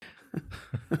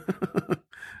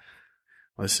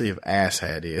Let's see if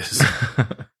asshat is.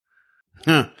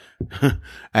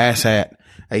 Asshat.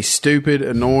 A stupid,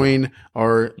 annoying,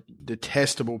 or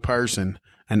detestable person.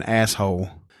 An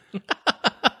asshole.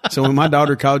 So when my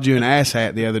daughter called you an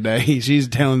asshat the other day, she's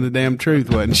telling the damn truth,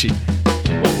 wasn't she?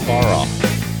 Well, far off.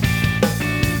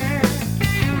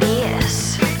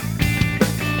 BS.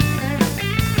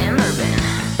 Emberben.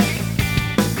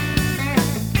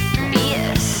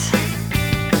 BS.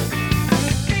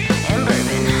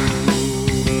 Emberben.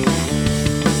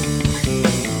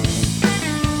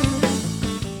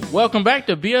 Welcome back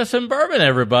to BS and Bourbon,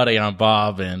 everybody. I'm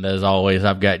Bob, and as always,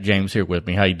 I've got James here with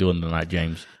me. How you doing tonight,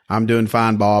 James? I'm doing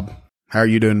fine, Bob. How are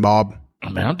you doing, Bob? Oh,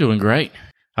 man, I'm doing great.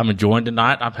 I'm enjoying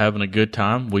tonight. I'm having a good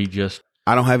time.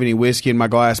 I don't have any whiskey in my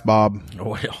glass, Bob.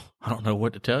 Well, I don't know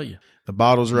what to tell you. The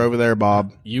bottles are over there,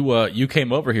 Bob. You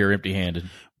came over here empty-handed.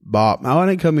 Bob, no, I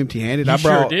didn't come empty-handed. You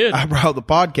sure did. I brought the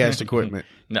podcast equipment.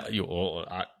 No,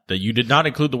 you did not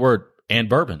include the word and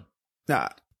bourbon. Nah,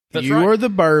 That's you right. are the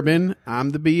bourbon. I'm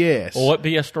the BS. Well, what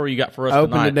BS story you got for us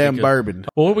Open tonight? the damn Because- bourbon.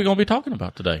 Well, what are we going to be talking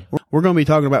about today? We're going to be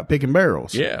talking about picking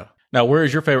barrels. Yeah. Now, where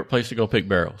is your favorite place to go pick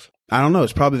barrels? I don't know.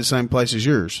 It's probably the same place as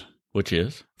yours. Which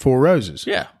is? Four Roses.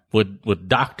 Yeah. With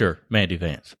Dr. Mandy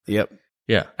Vance. Yep.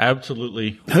 Yeah,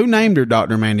 absolutely. Who named her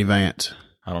Dr. Mandy Vance?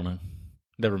 I don't know.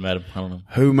 Never met him. I don't know.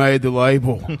 Who made the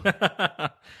label?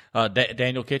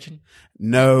 Daniel Kitchen?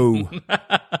 No.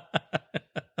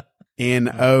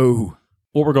 N-O.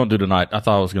 What we're going to do tonight, I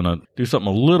thought I was going to do something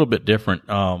a little bit different.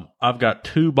 I've got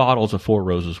 2 bottles of Four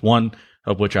Roses, one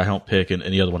of which I helped pick and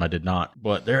the other one I did not.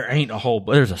 But there ain't a whole,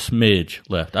 there's a smidge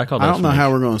left. I don't know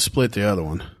how we're going to split the other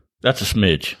one. That's a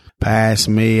smidge. Pass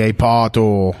me a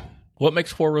bottle. What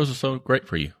makes Four Roses so great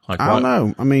for you? I don't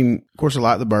know. I mean, of course, I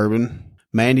like the bourbon.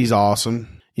 Mandy's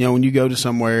awesome. You know, when you go to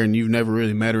somewhere and you've never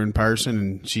really met her in person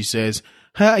and she says,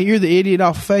 "Hey, you're the idiot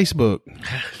off of Facebook."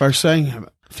 First thing,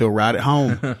 I feel right at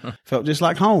home. Felt just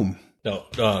like home. No,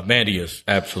 Mandy is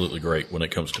absolutely great when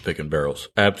it comes to picking barrels.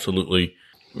 Absolutely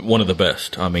one of the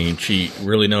best. I mean, she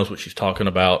really knows what she's talking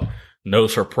about,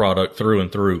 knows her product through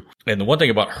and through. And the one thing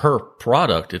about her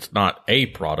product, it's not a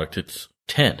product, it's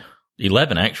 10,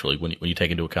 11 actually, when you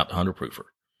take into account the 100 proofer.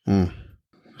 Mm.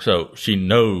 So she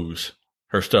knows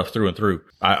her stuff through and through.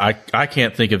 I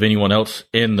can't think of anyone else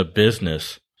in the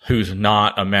business who's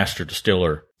not a master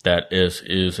distiller that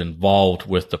is involved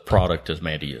with the product as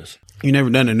Mandy is. You never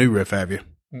done a New Riff, have you?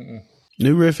 Mm-mm.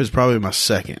 New Riff is probably my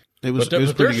second. It was But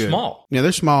pretty they're good. small. Yeah,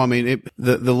 they're small. I mean,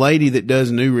 the lady that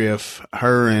does New Riff,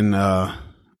 her and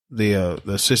the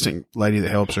assistant lady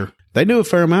that helps her, they knew a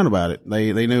fair amount about it.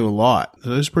 They knew a lot.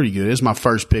 So it's pretty good. It's my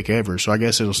first pick ever, so I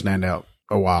guess it'll stand out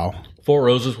a while. Four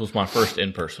Roses was my first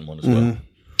in-person one as well.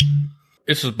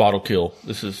 This is Bottle Kill.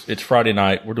 It's Friday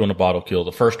night. We're doing a bottle kill.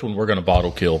 The first one we're going to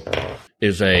bottle kill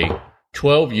is a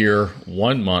 12-year,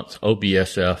 1-month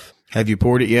OBSF. Have you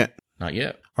poured it yet? Not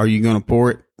yet. Are you going to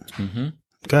pour it? Mm-hmm.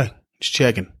 Okay, just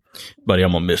checking. Buddy,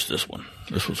 I'm going to miss this one.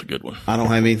 This was a good one. I don't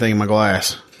have anything in my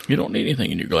glass. You don't need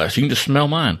anything in your glass. You can just smell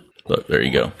mine. Look, there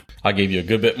you go. I gave you a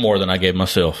good bit more than I gave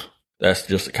myself. That's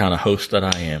just the kind of host that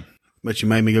I am. But you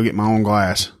made me go get my own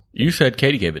glass. You said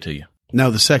Katie gave it to you.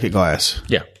 No, the second glass.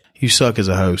 Yeah. You suck as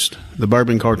a host. The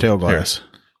Bourbon Cartel glass. Here,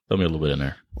 throw me a little bit in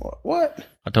there. What?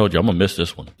 I told you, I'm going to miss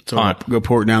this one. So Fine. go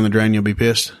pour it down the drain, you'll be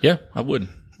pissed? Yeah, I would.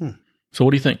 So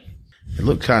what do you think? It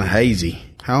looks kind of hazy.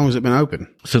 How long has it been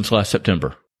open? Since last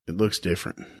September. It looks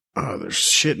different. Oh, there's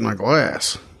shit in my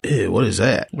glass. Ew, what is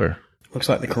that? Where? Looks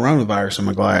like the coronavirus in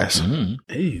my glass.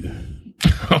 Mm-hmm. Ew.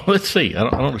 Let's see. I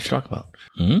don't know what you're talking about.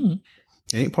 Mm-hmm.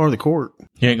 It ain't part of the court.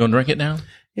 You ain't going to drink it now?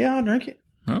 Yeah, I'll drink it.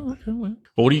 Oh, okay. Well,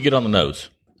 what do you get on the nose?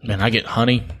 Man, I get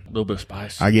honey, a little bit of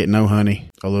spice. I get no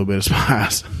honey, a little bit of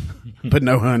spice, but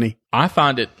no honey. I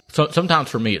find it, so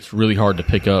sometimes for me, it's really hard to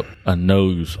pick up a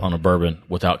nose on a bourbon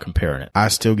without comparing it. I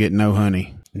still get no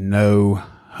honey. No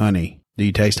honey. Do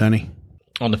you taste honey?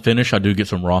 On the finish, I do get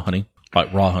some raw honey,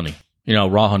 like raw honey. You know,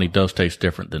 raw honey does taste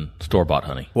different than store-bought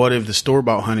honey. What if the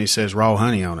store-bought honey says raw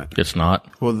honey on it? It's not.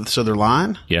 Well, so they're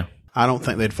lying? Yeah. I don't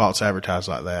think they'd false advertise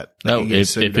like that. No, You get if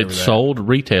sued it's over that. sold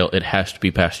retail, it has to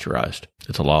be pasteurized.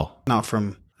 It's a law. Not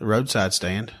from the roadside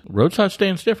stand. Roadside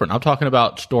stand's different. I'm talking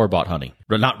about store-bought honey,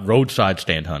 but not roadside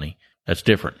stand honey. That's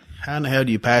different. How in the hell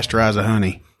do you pasteurize a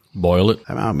honey? Boil it,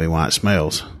 That might be why it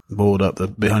smells. Boiled up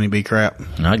the honeybee crap.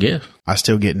 I guess. I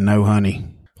still get no honey.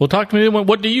 Well, talk to me.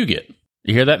 What do you get?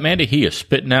 You hear that, Mandy? He is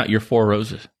spitting out your Four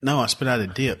Roses. No, I spit out a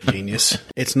dip, genius.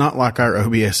 It's not like our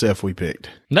OBSF we picked.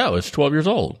 No, it's 12 years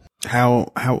old.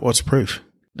 What's the proof?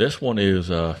 This one is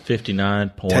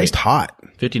 59.9. Tastes hot.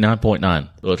 59.9.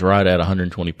 So it's right at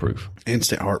 120 proof.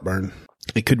 Instant heartburn.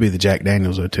 It could be the Jack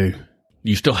Daniels though too.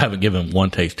 You still haven't given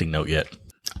one tasting note yet.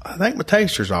 I think my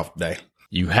taster's off today.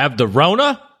 You have the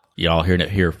Rona? Y'all hearing it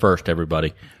here first,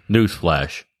 everybody.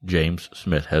 Newsflash. James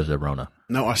Smith has the Rona.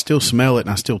 No, I still smell it and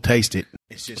I still taste it.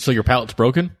 It's just So your palate's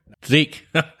broken? Zeke.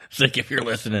 Zeke, if you're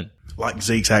listening. like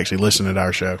Zeke's actually listening to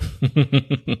our show.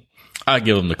 I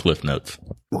give him the Cliff Notes.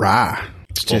 Rye.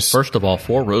 It's Well, just, first of all,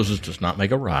 Four Roses does not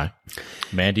make a rye.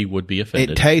 Mandy would be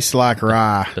offended. it tastes like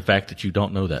rye. The fact that you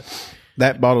don't know that.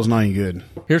 That bottle's not any good.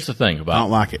 Here's the thing I about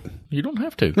don't like it. you don't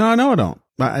have to, No, I know I don't.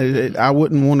 I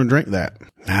wouldn't want to drink that.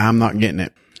 Nah, I'm not getting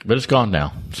it. but it's gone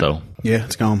now. So Yeah,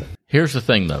 it's gone. here's the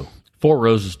thing, though. Four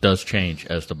Roses does change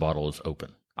as the bottle is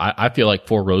open. I feel like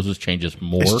Four Roses changes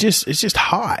more. It's just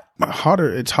hot.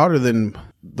 Hotter. It's hotter than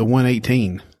the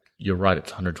 118. You're right.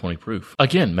 It's 120 proof.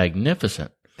 Again,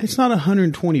 magnificent. It's not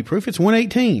 120 proof. It's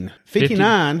 118.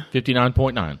 59.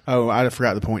 59.9. Oh, I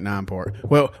forgot the 0.9 part.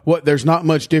 Well, there's not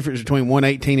much difference between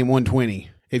 118 and 120.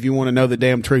 If you want to know the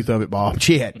damn truth of it, Bob.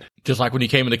 Shit. Just like when you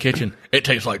came in the kitchen, it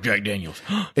tastes like Jack Daniels.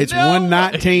 It's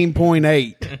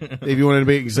 119.8 if you wanted to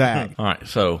be exact. All right.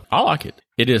 So I like it.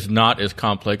 It is not as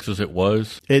complex as it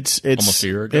was, It's Almost a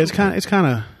year ago. It's kind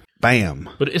of bam.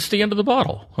 but it's the end of the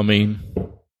bottle. I mean,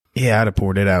 Yeah, I'd have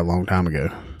poured it out a long time ago.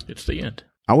 it's the end.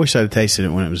 I wish I'd have tasted it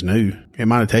when it was new. It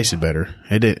might have tasted better.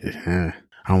 It did. I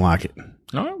don't like it.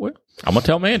 All right. Well, I'm going to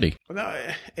tell Mandy. No,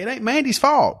 it ain't Mandy's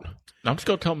fault. I'm just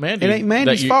going to tell Mandy. It ain't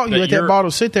Mandy's fault you let that you're-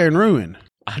 bottle sit there and ruin.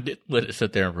 I didn't let it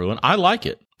sit there and ruin. I like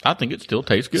it. I think it still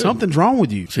tastes good. Something's wrong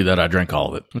with you. See that I drank all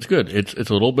of it. It's good. It's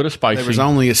a little bit of spicy. There was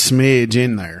only a smidge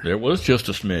in there. There was just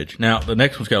a smidge. Now, the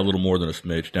next one's got a little more than a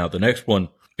smidge. Now, the next one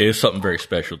is something very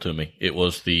special to me. It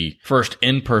was the first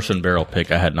in-person barrel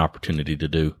pick I had an opportunity to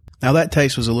do. Now that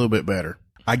taste was a little bit better.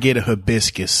 I get a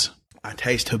hibiscus. I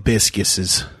taste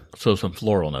hibiscuses. So some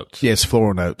floral notes. Yes,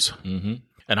 floral notes. And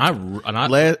I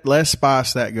Less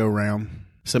spice that go round.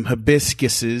 Some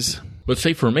hibiscuses. but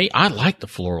see, for me, I like the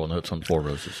floral notes on Four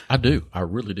Roses. I do. I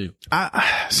really do.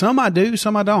 Some I do,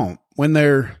 some I don't. When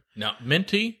they're Now,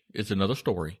 minty is another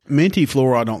story. minty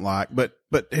floral, I don't like. But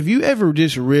have you ever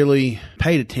just really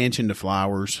paid attention to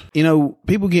flowers? You know,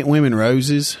 people get women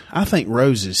roses. I think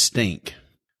roses stink.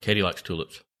 Katie likes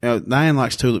tulips. You know, Diane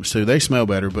likes tulips too. They smell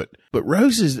better, but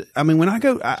roses, I mean, when I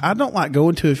go, I don't like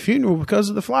going to a funeral because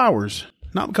of the flowers.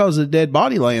 Not because of the dead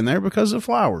body laying there, because of the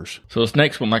flowers. So this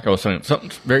next one, like I was saying, something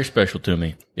very special to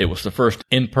me. It was the first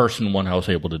in-person one I was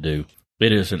able to do.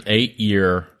 It is an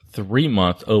 8-year,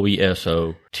 3-month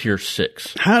OESO Tier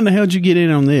 6. How in the hell did you get in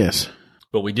on this?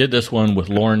 But we did this one with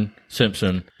Lauren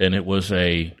Simpson, and it was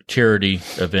a charity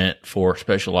event for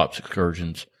special ops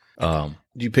excursions. Did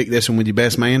you pick this one with your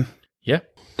best man? Yeah,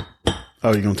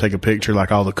 Oh, you're going to take a picture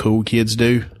like all the cool kids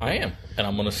do? I am. And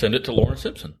I'm going to send it to Lauren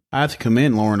Simpson. I have to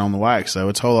commend Lauren on the wax, though.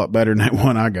 It's a whole lot better than that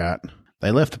one I got. They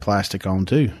left the plastic on,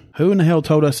 too. Who in the hell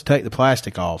told us to take the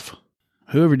plastic off?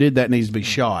 Whoever did that needs to be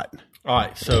shot. All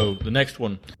right, so the next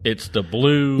one, it's the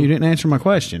blue You didn't answer my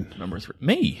question. number 3.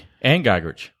 Me and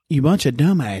Geigerich. You bunch of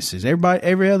dumbasses.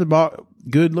 Every other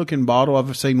good-looking bottle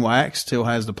I've seen wax still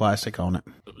has the plastic on it.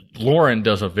 Lauren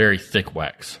does a very thick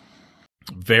wax.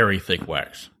 Very thick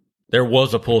wax. There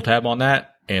was a pull tab on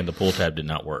that, and the pull tab did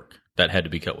not work. That had to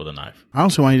be cut with a knife. I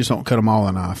also want you just don't cut them all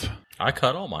a knife. I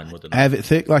cut all mine with a knife. Have it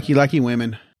thick like you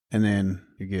women, and then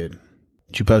you're good.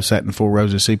 Did you post that in the Four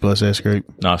Roses C+S group?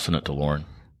 No, I sent it to Lauren.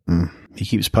 He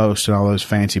keeps posting all those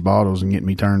fancy bottles and getting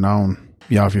me turned on.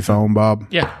 You off your phone, Bob?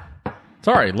 Yeah.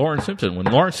 Sorry, Lauren Simpson. When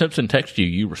Lauren Simpson texts you,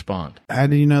 you respond. How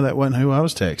did you know that wasn't who I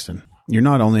was texting? You're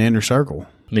not on the inner circle.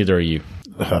 Neither are you.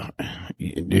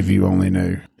 If you only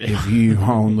knew. If you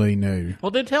only knew.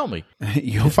 Well, then tell me.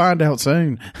 You'll find out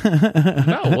soon.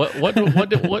 No, what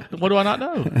do I not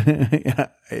know?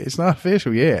 It's not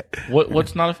official yet.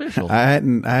 What's not official? I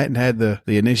hadn't had the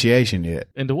initiation yet.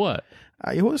 Into what?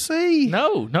 You'll see.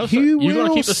 No, sir. You You're will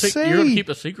gonna see. You're gonna keep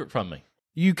a secret from me.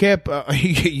 You kept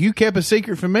you kept a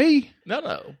secret from me.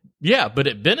 No. Yeah, but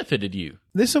it benefited you.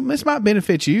 This might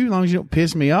benefit you as long as you don't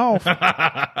piss me off.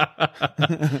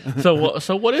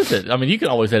 So what is it? I mean, you can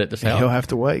always edit this You'll out. have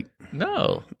to wait.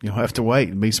 No. You'll have to wait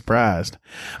and be surprised.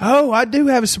 Oh, I do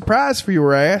have a surprise for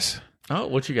your ass. Oh,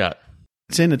 what you got?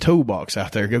 It's in the toolbox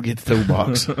out there. Go get the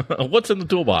toolbox. What's in the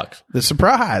toolbox? The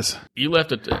surprise. You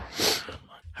left it.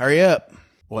 Hurry up.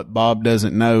 What Bob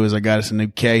doesn't know is I got us a new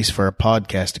case for our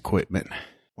podcast equipment.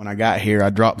 When I got here, I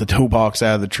dropped the toolbox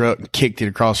out of the truck and kicked it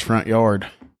across the front yard.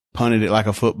 Punted it like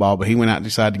a football, but he went out and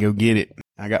decided to go get it.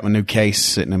 I got my new case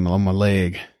sitting on my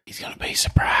leg. He's going to be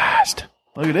surprised.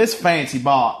 Look at this fancy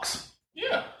box.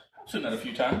 Yeah, I've seen that a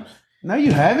few times. No,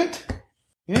 you haven't.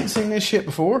 You ain't seen this shit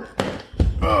before.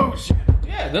 Oh shit!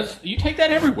 Yeah, you take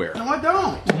that everywhere. No, I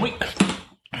don't.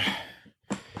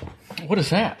 What is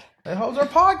that? That holds our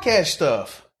podcast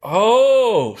stuff.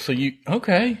 Oh, so you,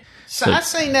 okay. So I've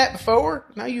seen that before.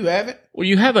 No, you haven't. Well,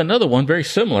 you have another one very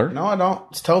similar. No, I don't.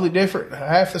 It's totally different.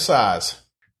 Half the size.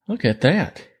 Look at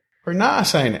that. Pretty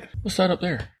nice, ain't it? What's that up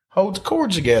there? Holds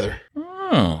cords together.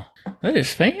 Oh, that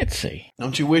is fancy.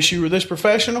 Don't you wish you were this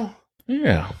professional?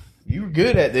 Yeah. You were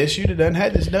good at this. You'd have done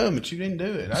had this done, but you didn't do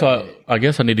it. So I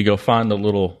guess I need to go find the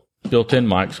little built-in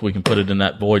mic so we can put it in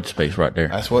that void space right there.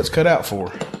 That's what it's cut out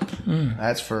for.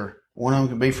 That's for, one of them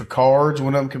can be for cards.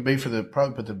 One of them can be for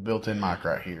probably put the built-in mic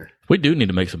right here. We do need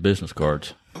to make some business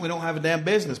cards. We don't have a damn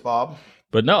business, Bob.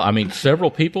 But no, I mean, several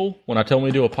people, when I tell them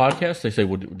we do a podcast, they say,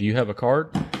 well, do you have a card?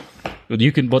 Well,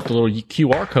 you can put the little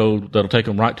QR code that'll take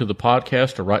them right to the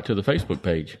podcast or right to the Facebook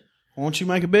page. Why don't you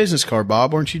make a business card,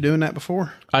 Bob? Weren't you doing that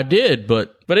before? I did,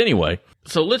 but anyway.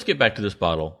 So let's get back to this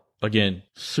bottle. Again,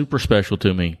 super special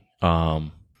to me.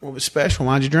 Well, it was special.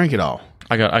 Why'd you drink it all?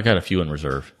 I got a few in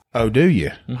reserve. Oh, do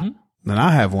you? Mm-hmm. Then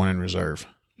I have one in reserve.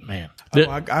 Man.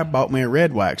 I bought me a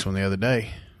red wax one the other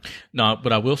day. No,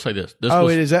 but I will say this.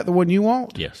 Is that the one you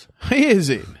want? Yes. Is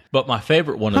it? But my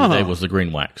favorite one of the day was the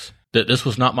green wax. This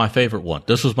was not my favorite one.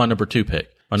 This was my number 2 pick.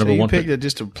 My number 1 pick. You picked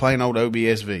just a plain old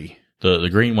OBSV. The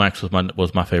green wax was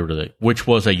my favorite of the day, which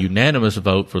was a unanimous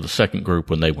vote for the second group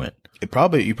when they went. You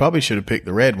probably should have picked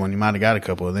the red one. You might have got a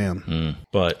couple of them.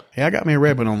 But yeah, I got me a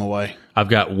red one on the way. I've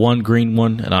got one green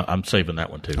one, and I'm saving that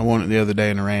one too. I won it the other day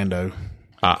in a rando.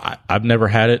 I've never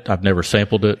had it. I've never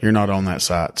sampled it. You're not on that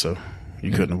site, so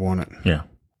you couldn't have won it. Yeah.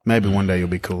 Maybe one day you'll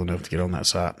be cool enough to get on that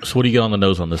site. So what do you get on the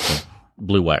nose on this one?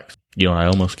 Blue wax. You know what I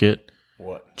almost get?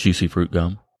 What? Juicy fruit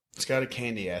gum. It's got a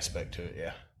candy aspect to it,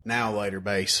 yeah. Now later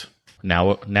base.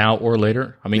 Now or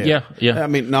later? I mean, yeah. I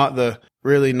mean, not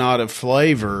a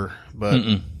flavor, but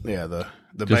yeah,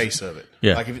 the base of it.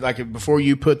 Yeah. Like if before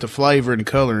you put the flavor and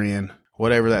color in,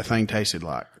 whatever that thing tasted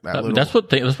like. That's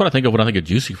what I think of when I think of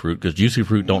juicy fruit, because juicy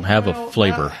fruit don't have a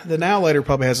flavor. The Now Later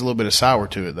probably has a little bit of sour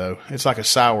to it, though. It's like a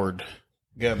soured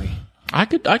gummy. I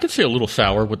could see a little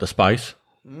sour with the spice.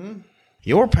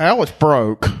 Your palate's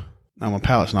broke. No, my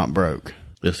palate's not broke.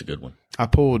 This is a good one. I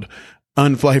pulled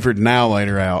unflavored Now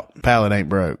Later out. Palate ain't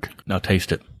broke. Now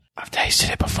taste it. I've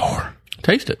tasted it before.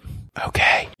 Taste it.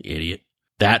 Okay. Idiot.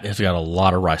 That has got a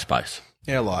lot of rice spice.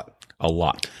 Yeah, a lot. A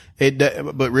lot.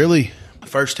 But really,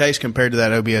 first taste compared to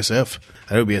that OBSF,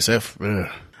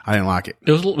 I didn't like it.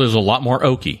 It was a lot more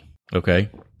oaky. Okay.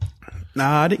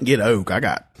 Nah, I didn't get oak.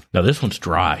 Now this one's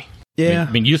dry. Yeah.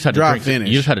 I mean, you just had to dry drink. finish.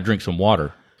 You just had to drink some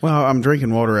water. Well, I'm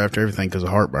drinking water after everything because of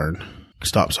heartburn.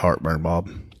 Stops heartburn, Bob.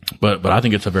 But I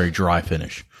think it's a very dry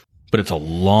finish. But it's a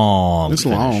long. It's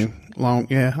finish. long.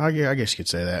 Yeah, I guess you could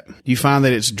say that. Do you find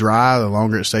that it's dry the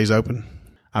longer it stays open?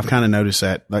 I've kind of noticed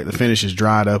that. Like the finish is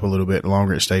dried up a little bit the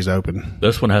longer it stays open.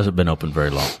 This one hasn't been open very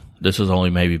long. This has only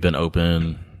maybe been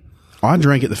open. I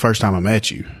drank it the first time I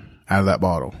met you out of that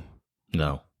bottle.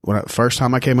 No. First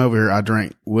time I came over here, I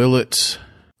drank Willett's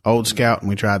Old Scout, and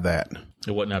we tried that.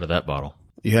 It wasn't out of that bottle.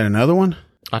 You had another one?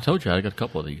 I told you I got a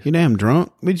couple of these. You damn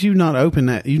drunk. But you not open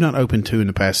that? You not opened 2 in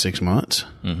the past 6 months?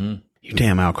 Mm-hmm. You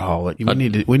damn alcoholic.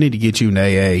 We need to get you an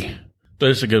AA.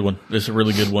 This is a good one. This is a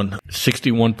really good one.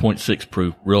 61.6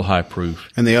 proof, real high proof.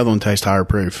 And the other one tastes higher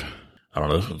proof. I don't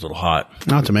know. This one's a little hot.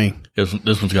 Not to me. This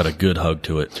one's got a good hug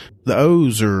to it. The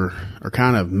O's are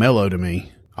kind of mellow to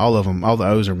me. All of them. All the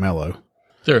O's are mellow.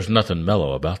 There's nothing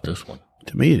mellow about this one.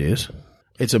 To me, it is.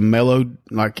 It's a mellow,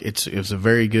 like it's a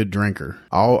very good drinker.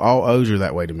 All O's are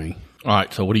that way to me. All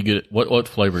right. So what do you get? What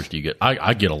flavors do you get?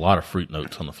 I get a lot of fruit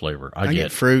notes on the flavor. I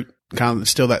get fruit, kind of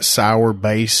still that sour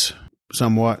base,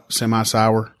 somewhat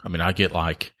semi-sour. I mean, I get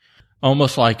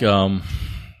almost like a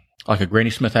Granny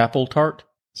Smith apple tart.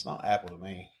 It's not apple to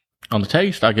me. On the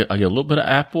taste, I get a little bit of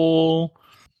apple,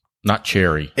 not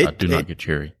cherry. I do not get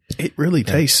cherry. It really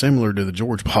tastes similar to the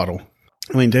George bottle.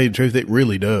 I mean, to tell you the truth, it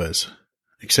really does.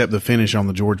 Except the finish on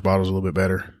the George bottle is a little bit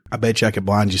better. I bet you I could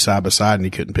blind you side by side and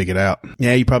you couldn't pick it out.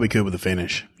 Yeah, you probably could with the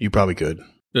finish. You probably could.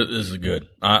 This is good.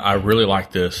 I really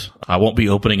like this. I won't be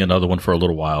opening another one for a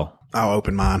little while. I'll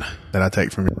open mine that I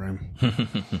take from your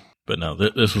room. But no,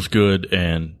 this was good,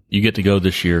 and you get to go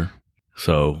this year,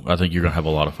 so I think you're going to have a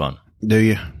lot of fun. Do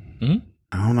you? Mm-hmm.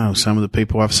 I don't know. Some of the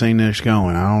people I've seen that's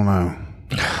going, I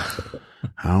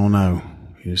don't know.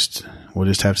 We'll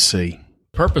just have to see.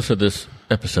 Purpose of this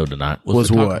episode tonight was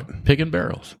to talk picking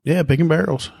barrels. Yeah, picking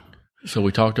barrels. So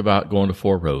we talked about going to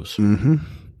 4 rows. Mm-hmm.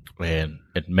 And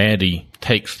Mandy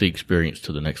takes the experience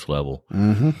to the next level.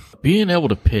 Mm-hmm. Being able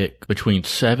to pick between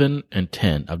 7 and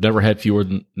 10. I've never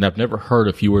heard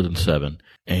of fewer than 7.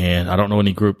 And I don't know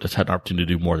any group that's had an opportunity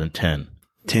to do more than 10.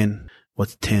 10.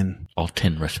 What's 10? All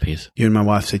 10 recipes. You and my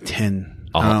wife say 10.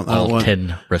 All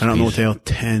 10 recipes. I don't know what the hell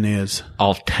 10 is.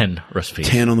 All 10 recipes.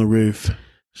 10 on the roof.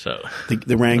 So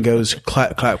The rain goes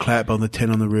clap, clap, clap on the tin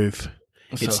on the roof.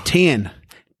 It's 10.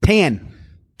 10.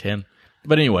 10.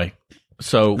 But anyway,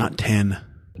 so Not 10.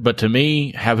 but to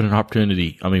me, having an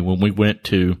opportunity. I mean, when we went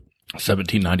to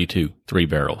 1792, 3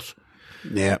 barrels.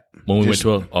 Yeah. When we went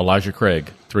to Elijah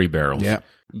Craig, 3 barrels. Yeah.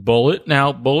 Bullet.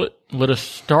 Let us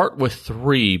start with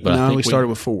 3. But I No, think we started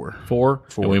with 4. 4,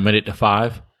 and we made it to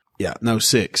 5, Yeah. No,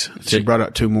 6. She brought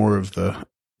out 2 more of the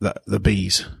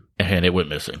bees. and it went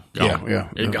missing. Gone. Yeah.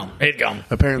 It gone.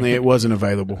 Apparently it wasn't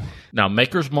available. Now,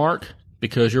 Maker's Mark,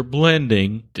 because you're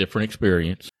blending different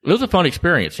experience. It was a fun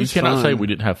experience. You cannot fun. say we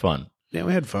didn't have fun. Yeah,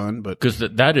 we had fun, but Because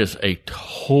that is a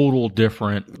total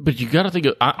different. But you got to think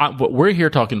of. What we're here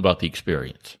talking about the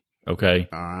experience. Okay,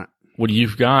 all right. when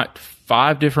you've got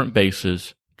 5 different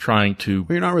bases trying to Well,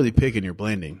 you're not really picking, you're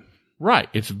blending. right,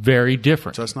 it's very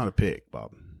different. So that's not a pick,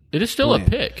 Bob. It is still blend.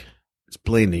 a pick, It's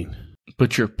blending.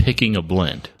 but you're picking a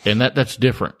blend, and that's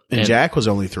different. And Jack was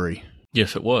only 3.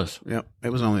 Yes, it was. Yep. It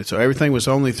was only, so everything was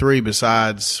only 3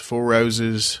 besides Four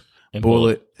Roses, And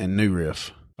Bullet, and New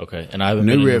Riff. Okay, and I haven't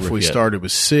been New in Riff we yet. started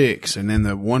with 6, and then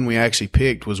the one we actually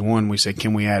picked was one we said,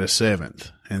 can we add a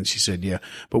 7th? And she said, yeah.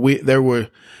 But there were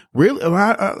really,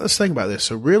 let's think about this.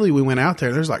 So really we went out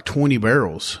there, there's like 20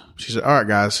 barrels. She said, all right,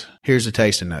 guys, here's the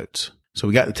tasting notes. So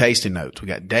we got the tasting notes. We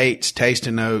got dates,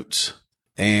 tasting notes.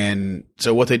 And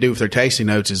so what they do with their tasting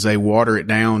notes is they water it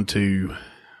down to,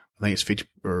 I think it's 50%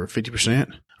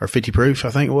 or 50 proof, I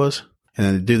think it was. And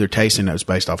then they do their tasting notes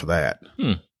based off of that.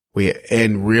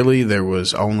 And really there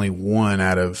was only 1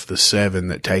 out of the 7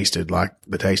 that tasted like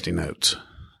the tasting notes.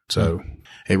 So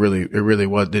it really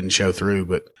didn't show through,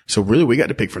 but so really we got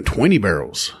to pick from 20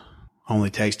 barrels. Only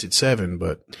tasted 7,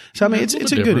 but so I mean it's a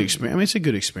good experience. I mean it's a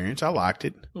good experience. I liked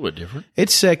it. A little bit different.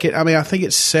 It's second. I mean I think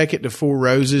it's second to Four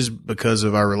Roses because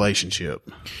of our relationship.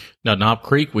 Now, Knob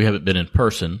Creek, we haven't been in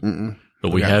person,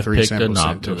 but we got have 3 picked a samples knob.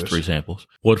 sent to It was us. 3 samples.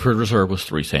 Woodford Reserve was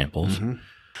 3 samples.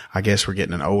 I guess we're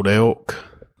getting an Old Elk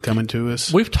coming to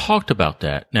us. We've talked about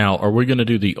that. Now, are we going to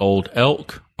do the Old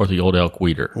Elk or the Old Elk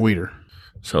Weeder? Weeder.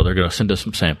 So they're going to send us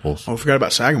some samples. Oh, we forgot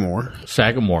about Sagamore.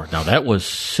 Sagamore. Now, that was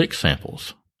 6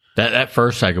 samples. That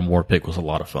first Sagamore pick was a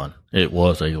lot of fun. It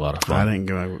was a lot of I fun.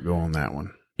 didn't go on that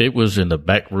one. It was in the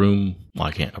back room. Well,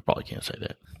 I probably can't say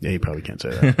that. Yeah, you probably can't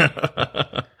say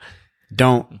that.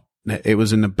 It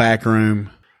was in the back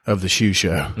room of the shoe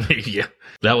show. Yeah.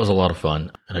 That was a lot of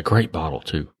fun and a great bottle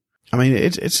too. I mean,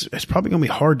 it's probably going to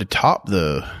be hard to top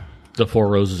the Four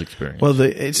Roses experience. well.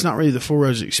 It's not really the Four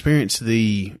Roses experience.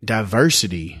 The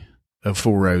diversity of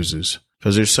Four Roses,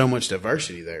 because there's so much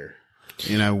diversity there.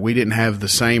 You know, we didn't have the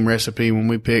same recipe when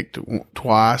we picked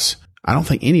twice. I don't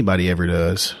think anybody ever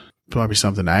does. Probably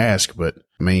something to ask, but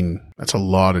I mean, that's a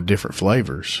lot of different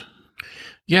flavors.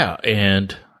 Yeah.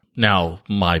 And now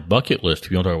my bucket list,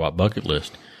 if you want to talk about bucket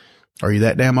list, Are you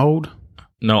that damn old?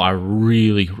 no, I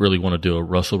really, really want to do a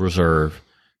Russell Reserve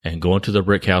and go into the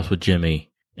brick house with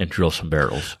Jimmy and drill some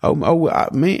barrels.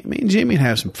 Me and Jimmy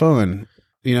have some fun.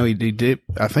 You know, he did.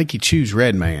 I think he chews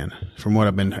Red Man, from what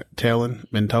I've been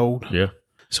told. Yeah.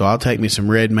 So I'll take me some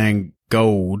Red Man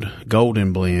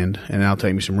golden blend, and I'll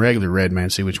take me some regular Red Man,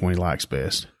 see which one he likes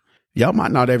best. Y'all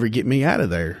might not ever get me out of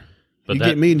there. But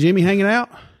Get me and Jimmy hanging out?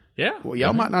 Yeah. Well,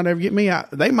 y'all might not ever get me out.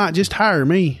 They might just hire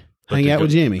me, hang to out go-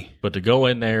 with Jimmy. But to go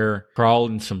in there, crawl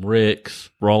in some ricks,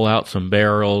 roll out some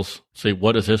barrels, see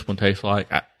what does this one taste like.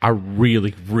 I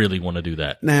really, really want to do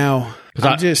that. Now, 'Cause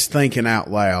I'm just thinking out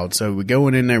loud. So we're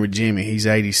going in there with Jimmy. He's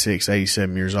 86,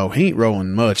 87 years old. He ain't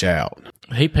rolling much out.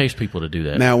 He pays people to do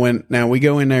that. Now we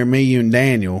go in there, me, you, and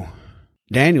Daniel.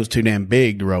 Daniel's too damn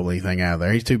big to roll anything out of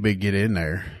there. He's too big to get in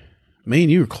there. Me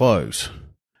and you are close.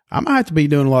 I might have to be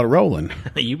doing a lot of rolling.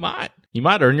 You might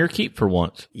earn your keep for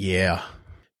once. Yeah.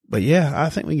 But yeah, I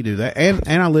think we can do that.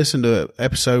 And I listened to an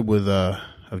episode with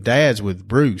of Dad's with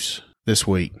Bruce this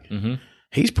week. Mm-hmm.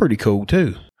 He's pretty cool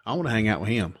too. I want to hang out with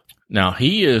him. Now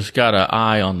he has got an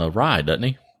eye on the ride, doesn't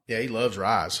he? Yeah, he loves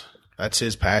Rise. That's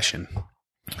his passion.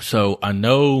 So I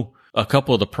know a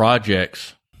couple of the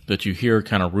projects that you hear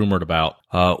kind of rumored about.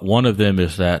 One of them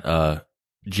is that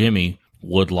Jimmy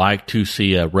would like to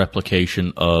see a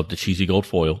replication of the Cheesy Gold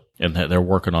foil, and that they're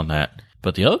working on that.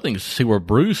 But the other thing is to see where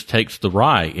Bruce takes the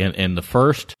rye. And the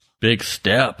first big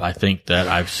step I think that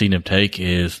I've seen him take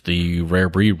is the rare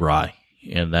breed rye.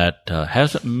 And that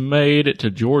hasn't made it to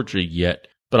Georgia yet,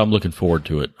 but I'm looking forward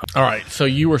to it. All right. So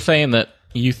you were saying that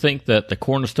you think that the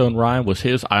Cornerstone rye was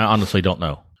his? I honestly don't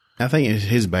know. I think it's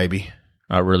his baby.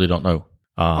 I really don't know.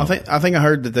 I think I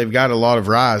heard that they've got a lot of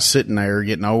Rise sitting there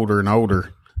getting older and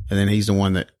older, and then he's the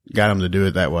one that got him to do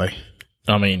it that way.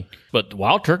 I mean, but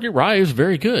Wild Turkey rye is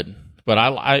very good. But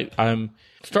I'm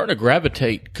starting to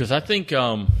gravitate because I think,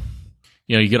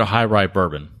 you get a high rye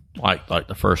bourbon, like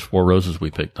the first Four Roses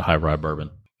we picked, the high rye bourbon,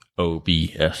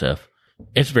 OBSF.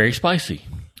 It's very spicy.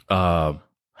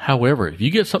 However, if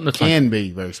you get something that's Can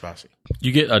be very spicy.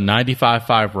 you get a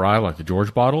 95.5 rye like the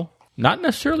George bottle, not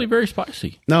necessarily very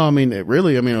spicy. No, I mean,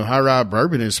 a high rye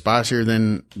bourbon is spicier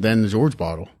than the George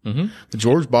bottle. Mm-hmm. The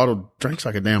George bottle drinks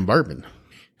like a damn bourbon.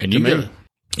 And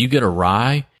you get a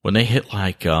rye when they hit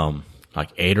like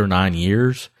 8 or 9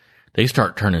 years, they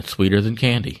start turning sweeter than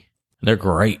candy. They're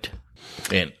great.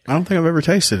 And I don't think I've ever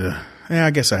tasted it. Yeah,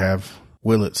 I guess I have.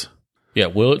 Willets. yeah,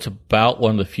 Willet's about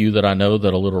one of the few that I know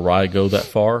that a little rye go that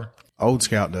far. Old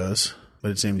Scout does,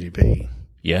 but it's MGP.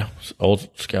 Yeah, it's Old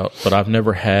Scout, but I've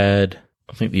never had.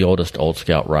 I think the oldest Old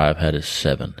Scout rye I've had is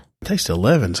 7. I tasted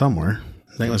 11 somewhere.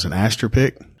 I think it was an Astor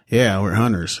pick. Yeah, we're at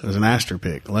Hunters. It was an Astor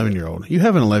pick, 11-year-old. You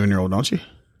have an 11-year-old, don't you?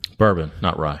 Bourbon,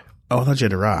 not rye. Oh, I thought you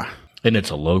had a rye. And it's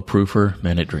a low proofer.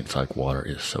 Man, it drinks like water.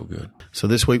 It's so good. So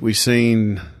this week we've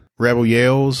seen Rebel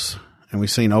Yells and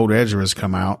we've seen Old Ezra's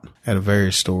come out at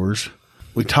various stores.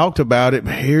 We talked about it,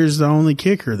 but here's the only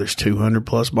kicker. There's 200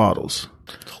 plus bottles.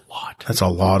 It's a lot. That's a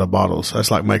lot of bottles.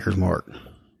 That's like Maker's Mark.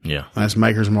 Yeah. That's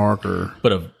Maker's Mark or...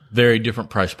 But a very different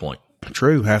price point.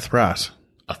 True, half the price.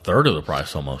 A third of the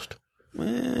price almost.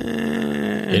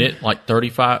 Isn't it like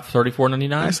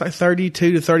 $34.99? It's like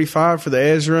 32 to 35 for the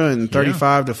Ezra and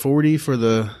 35 to 40 for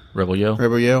the Rebel Yell?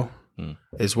 Rebel Yell.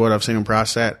 Is what I've seen them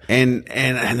priced at. And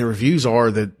the reviews are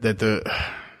that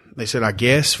they said, I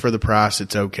guess for the price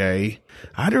it's okay.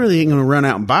 I really ain't going to run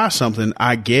out and buy something.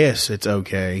 I guess it's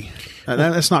okay.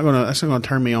 That's not going to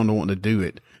turn me on to wanting to do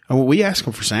it. And we asked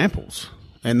them for samples,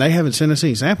 and they haven't sent us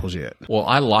any samples yet. Well,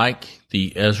 I like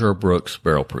the Ezra Brooks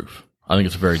Barrel Proof. I think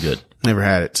it's very good. Never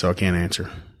had it, so I can't answer.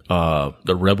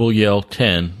 The Rebel Yell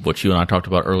 10, which you and I talked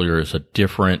about earlier, is a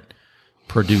different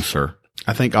producer.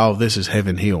 I think all of this is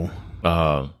Heaven Hill.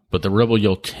 But the Rebel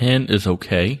Yell 10 is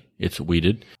okay. It's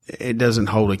weeded. It doesn't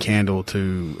hold a candle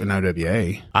to an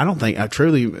OWA. I don't think,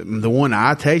 the one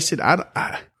I tasted,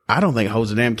 I don't think it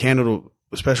holds a damn candle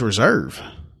to Special Reserve.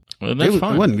 Well, that's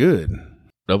fine. It wasn't good.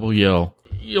 Rebel Yell.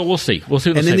 Yeah, we'll see. We'll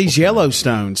see. And then these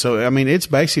Yellowstones. So, I mean, it's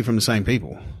basically from the same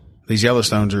people. These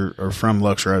Yellowstones are from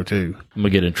Lux Row, too. I'm going to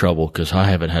get in trouble because I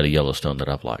haven't had a Yellowstone that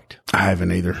I've liked. I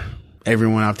haven't either.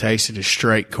 Everyone I've tasted is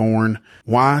straight corn.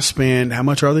 Why spend, how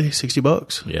much are they?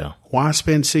 $60? Yeah. Why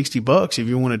spend $60 if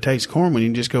you want to taste corn when you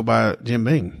can just go buy Jim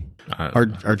Beam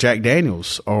or Jack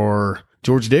Daniels or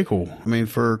George Dickel? I mean,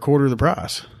 for a quarter of the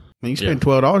price. I mean, you spend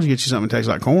 $12 to get you something that tastes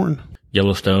like corn.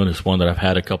 Yellowstone is one that I've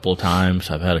had a couple of times.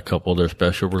 I've had a couple of their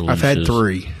special releases. I've had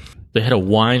 3. They had a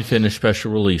wine finish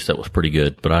special release that was pretty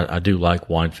good, but I do like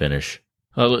wine finish.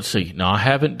 Let's see. Now, I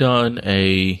haven't done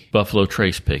a Buffalo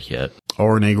Trace pick yet.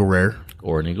 Or an Eagle Rare.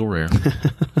 Or an Eagle Rare.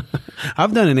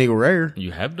 I've done an Eagle Rare.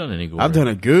 You have done an Eagle Rare. I've done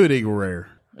a good Eagle Rare.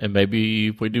 And maybe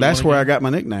if we do That's where I got my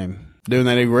nickname, doing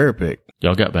that Eagle Rare pick.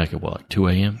 Y'all got back at what, like 2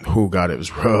 a.m.? Oh, God, it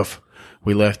was rough.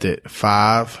 We left at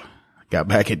 5, got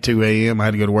back at 2 a.m. I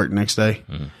had to go to work the next day.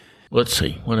 Let's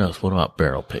see. What else? What about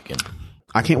barrel picking?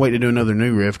 I can't wait to do another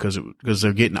new riff because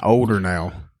they're getting older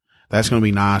now. That's going to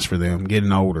be nice for them,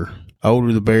 getting older.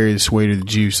 Older the berry, the sweeter the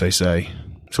juice, they say.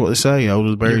 That's what they say. Older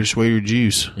the berry, the sweeter the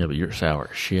juice. Yeah, but you're sour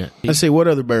as shit. Let's see, what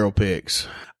other barrel picks?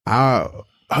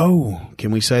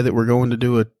 Can we say that we're going to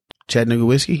do a Chattanooga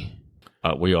whiskey?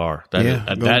 We are. Going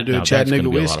to do a Chattanooga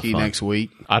whiskey next week.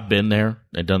 I've been there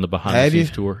and done the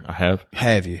behind-the-scenes tour. I have.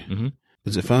 Have you? Mm-hmm.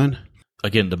 Was it fun?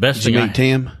 Again, the best thing. Did you meet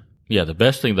Tim? Yeah, the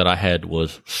best thing that I had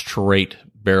was straight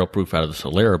barrel proof out of the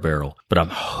Solera barrel. But I'm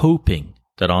hoping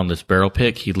that on this barrel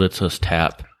pick, he lets us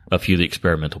tap a few of the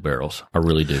experimental barrels. I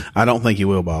really do. I don't think he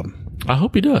will, Bob. I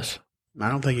hope he does. I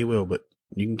don't think he will, but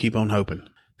you can keep on hoping.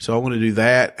 So I want to do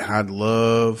that. I'd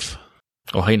love.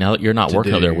 Oh, hey, now that you're not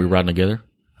working out there, are we riding together?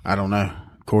 I don't know.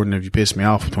 According to if you piss me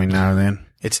off between now and then.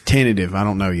 It's tentative. I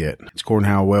don't know yet. It's according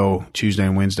to how well Tuesday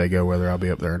and Wednesday go, whether I'll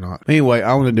be up there or not. Anyway,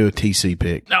 I want to do a TC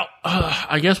pick. Now,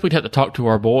 I guess we'd have to talk to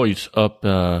our boys up,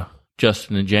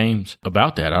 Justin and James,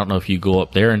 about that. I don't know if you go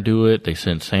up there and do it. They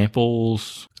send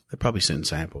samples. They probably send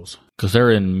samples. Because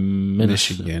they're in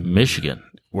Michigan.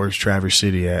 Where's Traverse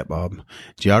City at, Bob?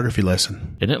 Geography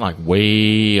lesson. Isn't it like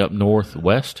way up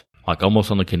northwest? Like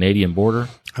almost on the Canadian border?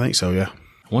 I think so, yeah.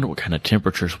 I wonder what kind of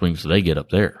temperature swings they get up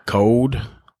there. Cold,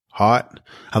 hot.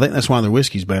 I think that's why their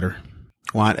whiskey's better.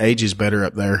 Why it ages better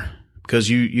up there. Because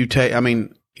you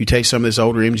taste some of this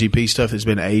older MGP stuff that's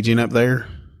been aging up there,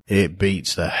 it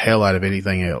beats the hell out of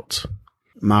anything else.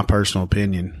 My personal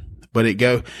opinion. But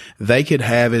they could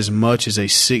have as much as a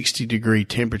 60-degree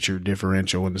temperature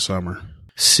differential in the summer.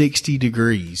 60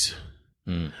 degrees.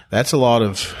 That's a lot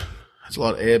of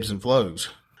ebbs and flows.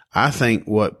 I think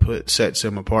what sets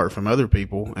them apart from other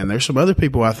people, and there's some other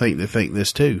people I think that think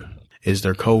this too, is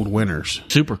their cold winters.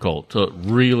 Super cold. So it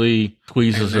really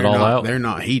squeezes it all out. They're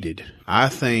not heated. I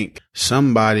think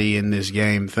somebody in this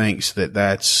game thinks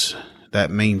that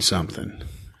means something.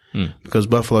 Because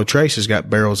Buffalo Trace has got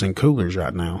barrels and coolers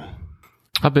right now.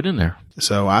 I've been in there.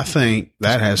 So I think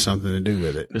that has something to do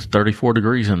with it. It's 34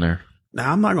 degrees in there.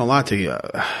 Now, I'm not going to lie to you.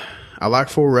 I like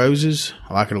Four Roses.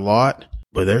 I like it a lot.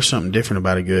 But there's something different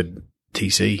about a good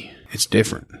TC. It's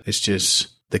different. It's just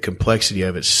the complexity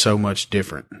of it's so much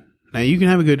different. Now, you can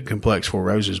have a good complex Four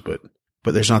Roses, but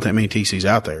there's not that many TCs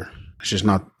out there. It's just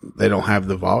not, they don't have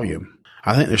the volume.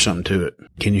 I think there's something to it.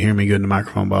 Can you hear me good in the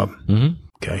microphone, Bob? Mm-hmm.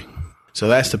 Okay. So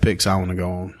that's the picks I want to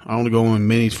go on. I want to go on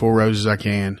minis, Four Roses I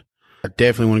can. I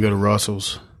definitely want to go to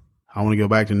Russell's. I want to go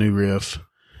back to New Riff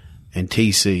and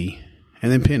TC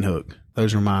and then Pinhook.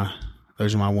 Those are my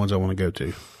ones I want to go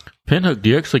to. Pinhook, do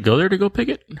you actually go there to go pick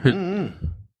it? Mm-hmm.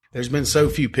 There's been so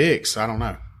few picks. I don't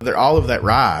know. They're all of that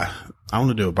rye. I want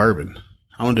to do a bourbon.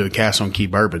 I want to do a Castle and Key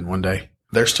bourbon one day.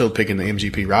 They're still picking the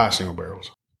MGP rye single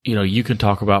barrels. You know, you can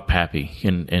talk about Pappy,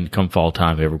 and come fall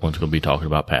time, everyone's going to be talking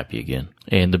about Pappy again,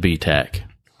 and the BTAC.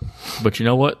 But you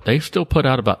know what? They still put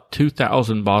out about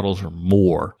 2,000 bottles or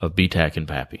more of BTAC and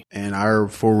Pappy. And our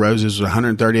Four Roses was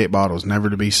 138 bottles, never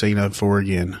to be seen of for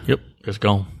again. Yep, it's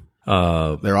gone.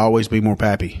 There'll always be more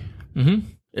Pappy. Mm-hmm.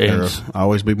 There'll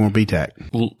always be more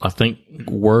BTAC. I think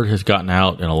word has gotten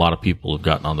out, and a lot of people have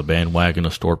gotten on the bandwagon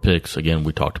of store picks. Again,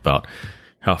 we talked about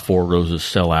how Four Roses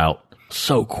sell out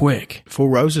so quick. Four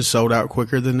Roses sold out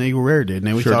quicker than the Eagle Rare did,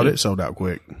 and we thought it sold out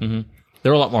quick. Mm-hmm.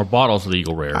 There are a lot more bottles of the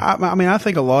Eagle Rare. I mean, I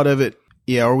think a lot of it,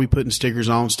 are we putting stickers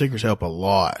on? Stickers help a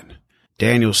lot.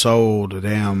 Daniel sold a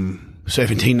damn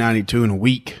 1792 in a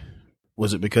week.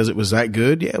 Was it because it was that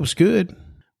good? Yeah, it was good,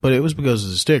 but it was because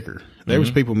of the sticker. There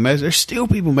was people there's still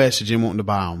people messaging wanting to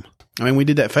buy them. I mean, we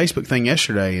did that Facebook thing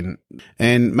yesterday,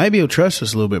 and maybe he'll trust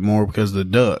us a little bit more because of the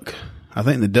duck. I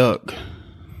think the duck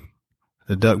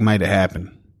made it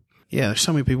happen. Yeah, there's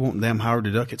so many people wanting damn Howard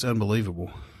the Duck. It's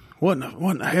unbelievable. What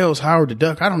in the hell is Howard the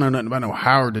Duck? I don't know nothing about no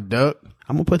Howard the Duck.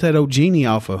 I'm going to put that old genie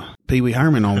off of Pee Wee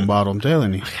Herman on the bottle, I'm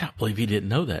telling you. I can't believe he didn't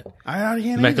know that. I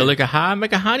can't Make a lick a high,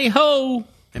 make a honey ho.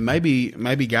 And maybe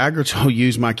Geiger will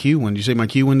use my Q one. Did you see my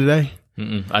Q one today?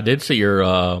 Mm-mm. I did see your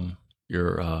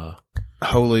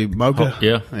Holy Mocha.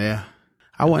 Yeah.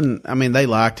 They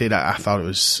liked it. I thought it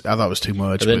was too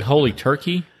much. And then Holy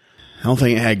Turkey. The only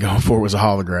thing it had going for it was a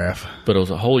holograph. But it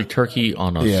was a Holy Turkey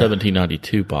on a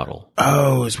 1792 bottle.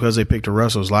 Oh, it's because they picked a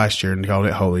Russell's last year and called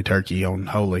it Holy Turkey on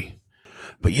Holy.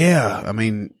 But yeah, I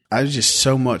mean, I was just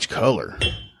so much color.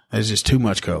 There's just too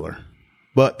much color.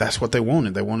 But that's what they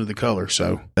wanted. They wanted the color,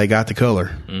 so they got the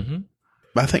color. Mm-hmm.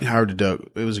 But I think Howard the Duck,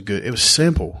 it was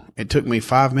simple. It took me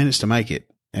 5 minutes to make it,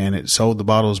 and it sold the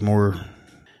bottles more.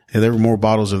 Yeah, there were more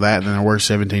bottles of that than there were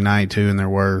 1792 and there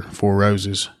were Four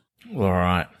Roses. Well, all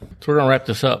right. So we're going to wrap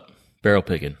this up. Barrel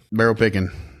picking. Barrel picking.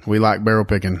 We like barrel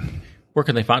picking. Where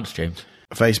can they find us, James?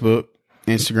 Facebook,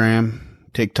 Instagram,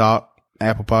 TikTok,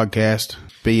 Apple Podcast,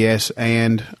 BS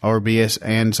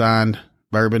and signed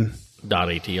bourbon.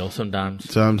 .atl sometimes.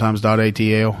 Sometimes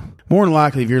 .atl. More than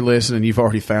likely, if you're listening, you've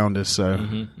already found us.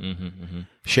 So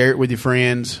share it with your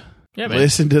friends. Yeah, man.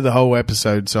 Listen to the whole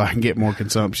episode so I can get more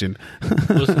consumption.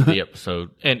 Listen to the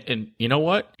episode. And you know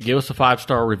what? Give us a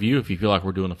 5-star review if you feel like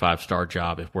we're doing a 5-star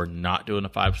job. If we're not doing a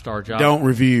 5-star job, don't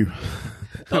review.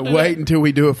 Wait until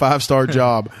we do a 5-star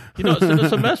job. Send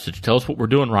us a message. Tell us what we're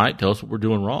doing right. Tell us what we're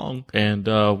doing wrong. And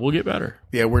we'll get better.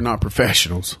 Yeah, we're not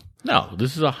professionals. No,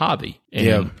 this is a hobby. And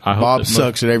yeah, Bob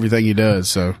sucks at everything he does.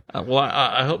 So,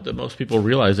 I hope that most people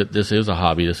realize that this is a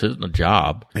hobby. This isn't a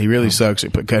job. He really sucks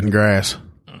at cutting grass.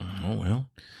 Oh, well,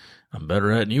 I'm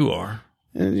better at it than you are.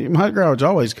 My garage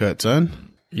always cut,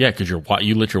 son. Yeah, because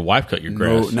you let your wife cut your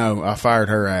grass. No, I fired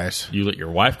her ass. You let your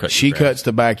wife cut She your grass. cuts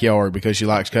the backyard because she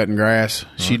likes cutting grass.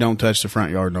 She don't touch the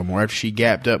front yard no more. After she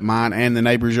gapped up mine and the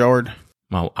neighbor's yard.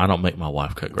 I don't make my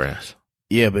wife cut grass.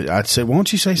 Yeah, but I said,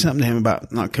 won't you say something to him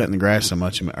about not cutting the grass so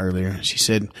much earlier? She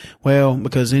said, well,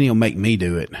 because then he'll make me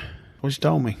do it. What she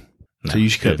told me. No, so you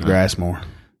should cut the grass more.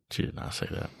 She did not say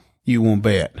that. You want to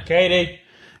bet. Katie.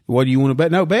 What do you want to bet?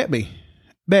 No, bet me.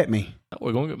 Bet me.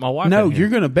 We're going to get my wife No, in here. you're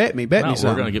going to bet me. Bet me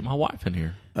something. We're going to get my wife in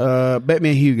here. Bet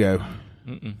me a Hugo.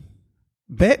 Mm-mm.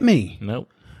 Bet me.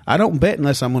 Nope. I don't bet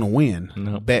unless I'm going to win.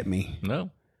 No. Bet me.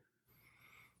 No.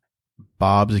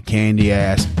 Bob's a candy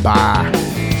ass.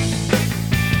 Bye.